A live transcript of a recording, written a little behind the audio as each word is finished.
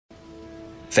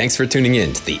Thanks for tuning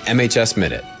in to the MHS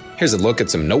Minute. Here's a look at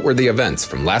some noteworthy events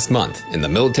from last month in the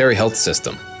military health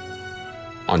system.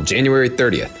 On January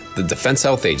 30th, the Defense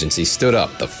Health Agency stood up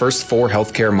the first 4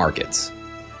 healthcare markets: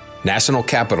 National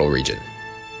Capital Region,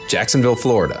 Jacksonville,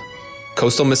 Florida,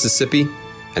 Coastal Mississippi,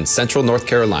 and Central North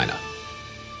Carolina.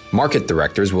 Market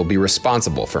directors will be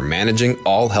responsible for managing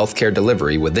all healthcare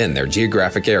delivery within their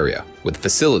geographic area, with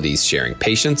facilities sharing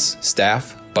patients,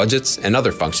 staff, budgets, and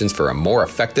other functions for a more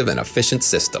effective and efficient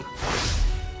system.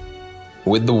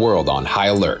 With the world on high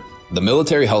alert, the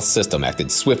military health system acted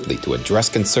swiftly to address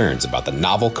concerns about the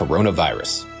novel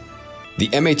coronavirus. The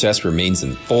MHS remains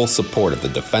in full support of the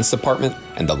Defense Department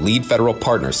and the lead federal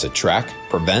partners to track,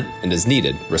 prevent, and as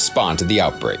needed, respond to the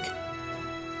outbreak.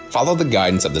 Follow the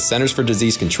guidance of the Centers for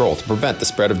Disease Control to prevent the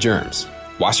spread of germs.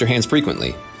 Wash your hands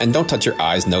frequently, and don't touch your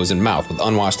eyes, nose, and mouth with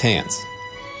unwashed hands.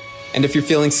 And if you're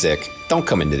feeling sick, don't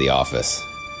come into the office.